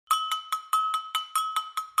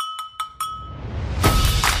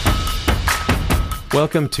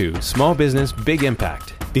Welcome to Small Business, Big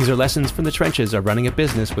Impact. These are lessons from the trenches of running a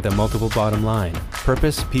business with a multiple bottom line: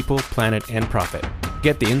 purpose, people, planet, and profit.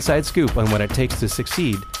 Get the inside scoop on what it takes to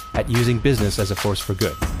succeed at using business as a force for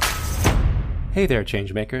good. Hey there,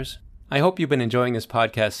 changemakers. I hope you've been enjoying this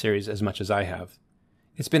podcast series as much as I have.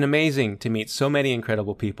 It's been amazing to meet so many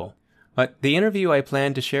incredible people. But the interview I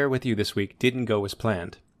planned to share with you this week didn't go as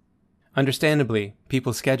planned. Understandably,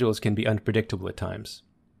 people's schedules can be unpredictable at times.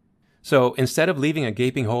 So instead of leaving a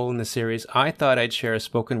gaping hole in the series, I thought I'd share a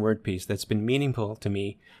spoken word piece that's been meaningful to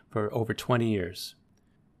me for over 20 years.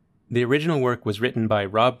 The original work was written by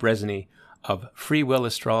Rob Brezsny of Will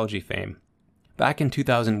Astrology fame. Back in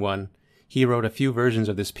 2001, he wrote a few versions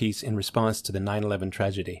of this piece in response to the 9/11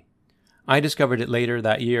 tragedy. I discovered it later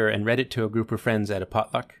that year and read it to a group of friends at a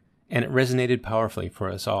potluck, and it resonated powerfully for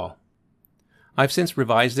us all. I've since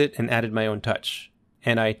revised it and added my own touch,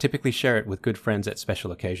 and I typically share it with good friends at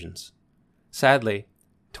special occasions. Sadly,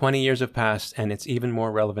 20 years have passed and it's even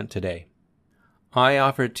more relevant today. I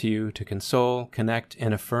offer it to you to console, connect,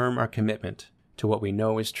 and affirm our commitment to what we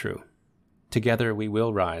know is true. Together we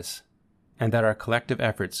will rise, and that our collective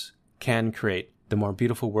efforts can create the more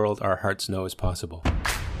beautiful world our hearts know is possible.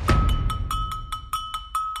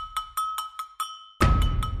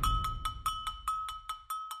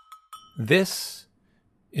 This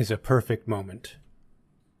is a perfect moment.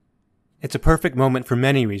 It's a perfect moment for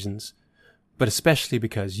many reasons, but especially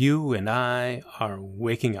because you and I are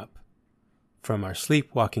waking up from our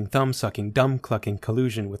sleepwalking, thumb-sucking, dumb-clucking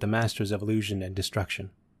collusion with the masters of illusion and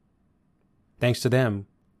destruction. Thanks to them,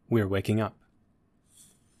 we're waking up.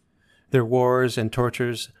 Their wars and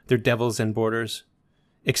tortures, their devils and borders,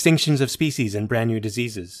 extinctions of species and brand new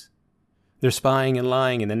diseases, their spying and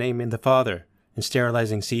lying in the name of the Father and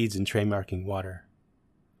sterilizing seeds and trademarking water.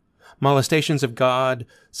 Molestations of God,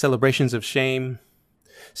 celebrations of shame,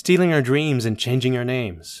 stealing our dreams and changing our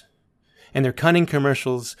names, and their cunning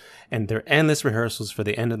commercials and their endless rehearsals for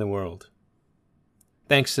the end of the world.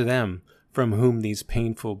 Thanks to them, from whom these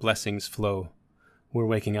painful blessings flow, we're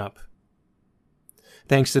waking up.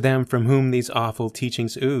 Thanks to them, from whom these awful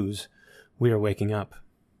teachings ooze, we are waking up.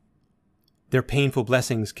 Their painful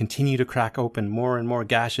blessings continue to crack open more and more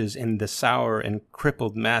gashes in the sour and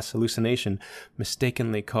crippled mass hallucination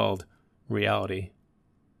mistakenly called reality.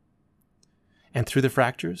 And through the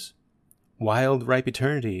fractures, wild, ripe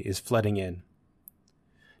eternity is flooding in.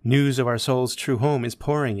 News of our soul's true home is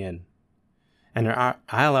pouring in, and our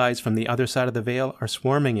allies from the other side of the veil are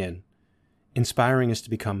swarming in, inspiring us to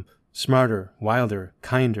become smarter, wilder,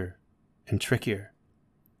 kinder, and trickier.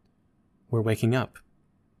 We're waking up.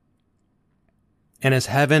 And as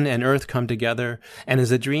heaven and earth come together, and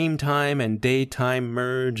as the dream time and daytime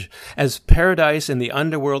merge, as paradise and the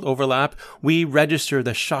underworld overlap, we register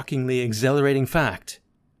the shockingly exhilarating fact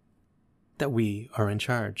that we are in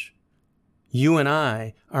charge. You and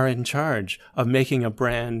I are in charge of making a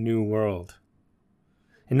brand new world.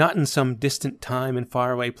 And not in some distant time and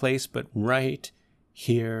faraway place, but right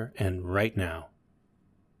here and right now.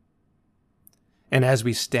 And as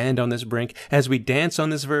we stand on this brink, as we dance on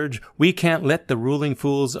this verge, we can't let the ruling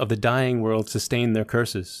fools of the dying world sustain their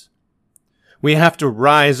curses. We have to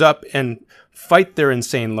rise up and fight their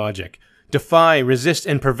insane logic, defy, resist,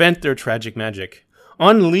 and prevent their tragic magic.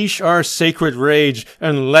 Unleash our sacred rage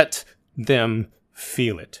and let them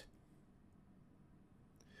feel it.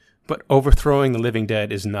 But overthrowing the living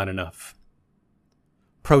dead is not enough.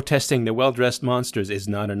 Protesting the well-dressed monsters is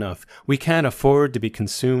not enough. We can't afford to be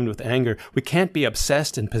consumed with anger. We can't be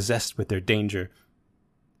obsessed and possessed with their danger.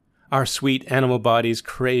 Our sweet animal bodies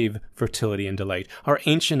crave fertility and delight. Our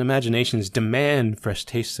ancient imaginations demand fresh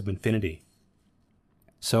tastes of infinity.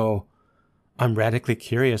 So, I'm radically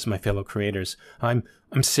curious, my fellow creators. I'm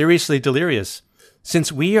seriously delirious.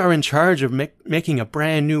 Since we are in charge of making a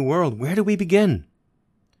brand new world, where do we begin?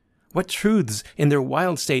 What truths in their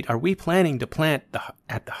wild state are we planning to plant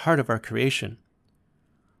at the heart of our creation?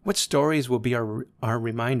 What stories will be our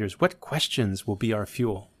reminders? What questions will be our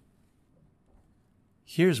fuel?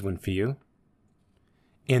 Here's one for you.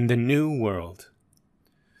 In the new world,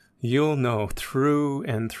 you'll know through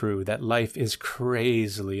and through that life is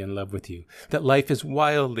crazily in love with you, that life is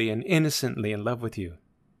wildly and innocently in love with you.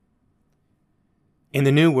 In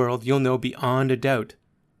the new world, you'll know beyond a doubt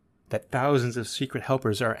that thousands of secret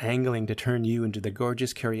helpers are angling to turn you into the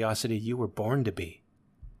gorgeous curiosity you were born to be.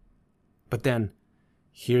 But then,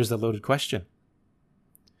 here's the loaded question.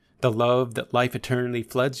 The love that life eternally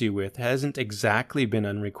floods you with hasn't exactly been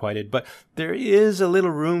unrequited, but there is a little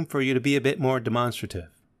room for you to be a bit more demonstrative.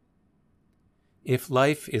 If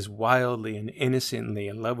life is wildly and innocently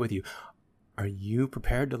in love with you, are you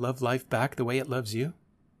prepared to love life back the way it loves you?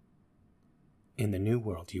 in the new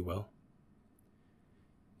world, you will.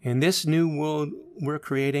 In this new world we're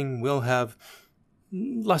creating, we'll have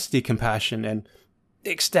lusty compassion and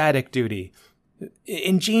ecstatic duty,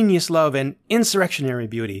 ingenious love and insurrectionary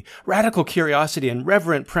beauty, radical curiosity and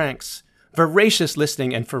reverent pranks, voracious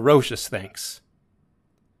listening and ferocious thanks.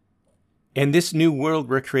 In this new world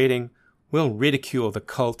we're creating, we'll ridicule the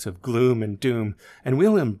cult of gloom and doom, and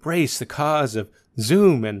we'll embrace the cause of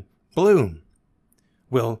zoom and bloom.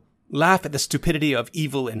 We'll laugh at the stupidity of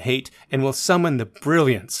evil and hate, and we'll summon the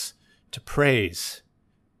brilliance to praise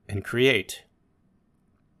and create.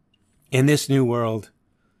 In this new world,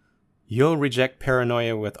 you'll reject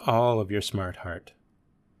paranoia with all of your smart heart.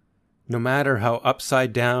 No matter how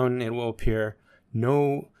upside down it will appear,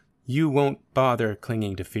 no, you won't bother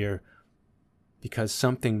clinging to fear, because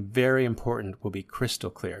something very important will be crystal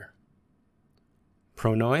clear.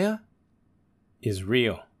 Pronoia is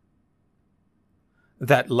real.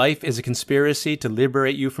 That life is a conspiracy to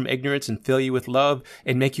liberate you from ignorance and fill you with love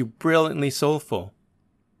and make you brilliantly soulful.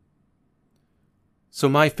 So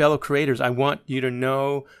my fellow creators, I want you to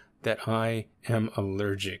know that I am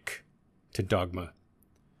allergic to dogma.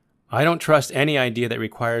 I don't trust any idea that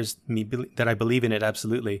requires me that I believe in it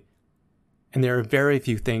absolutely. And there are very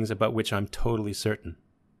few things about which I'm totally certain.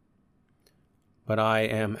 But I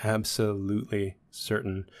am absolutely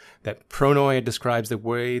certain that pronoia describes the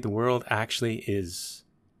way the world actually is.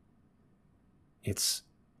 It's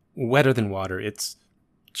wetter than water, it's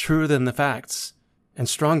truer than the facts, and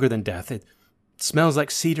stronger than death. It smells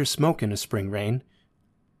like cedar smoke in a spring rain.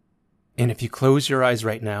 And if you close your eyes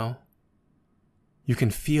right now, you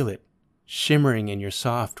can feel it shimmering in your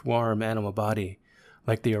soft, warm animal body,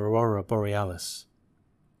 like the aurora borealis.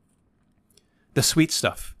 The sweet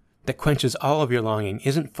stuff that quenches all of your longing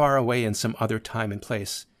isn't far away in some other time and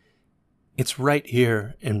place. It's right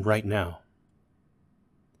here and right now.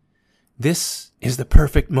 This is the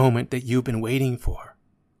perfect moment that you've been waiting for.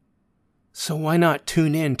 So why not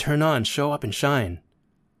tune in, turn on, show up and shine?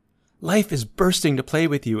 Life is bursting to play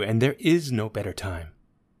with you, and there is no better time.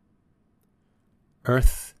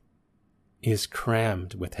 Earth is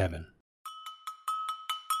crammed with heaven.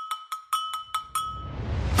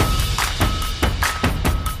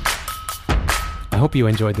 I hope you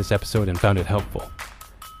enjoyed this episode and found it helpful.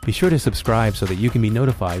 Be sure to subscribe so that you can be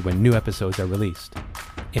notified when new episodes are released.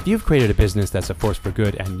 If you've created a business that's a force for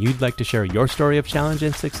good and you'd like to share your story of challenge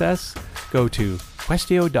and success, go to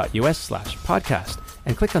questio.us/podcast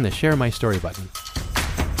and click on the Share My Story button.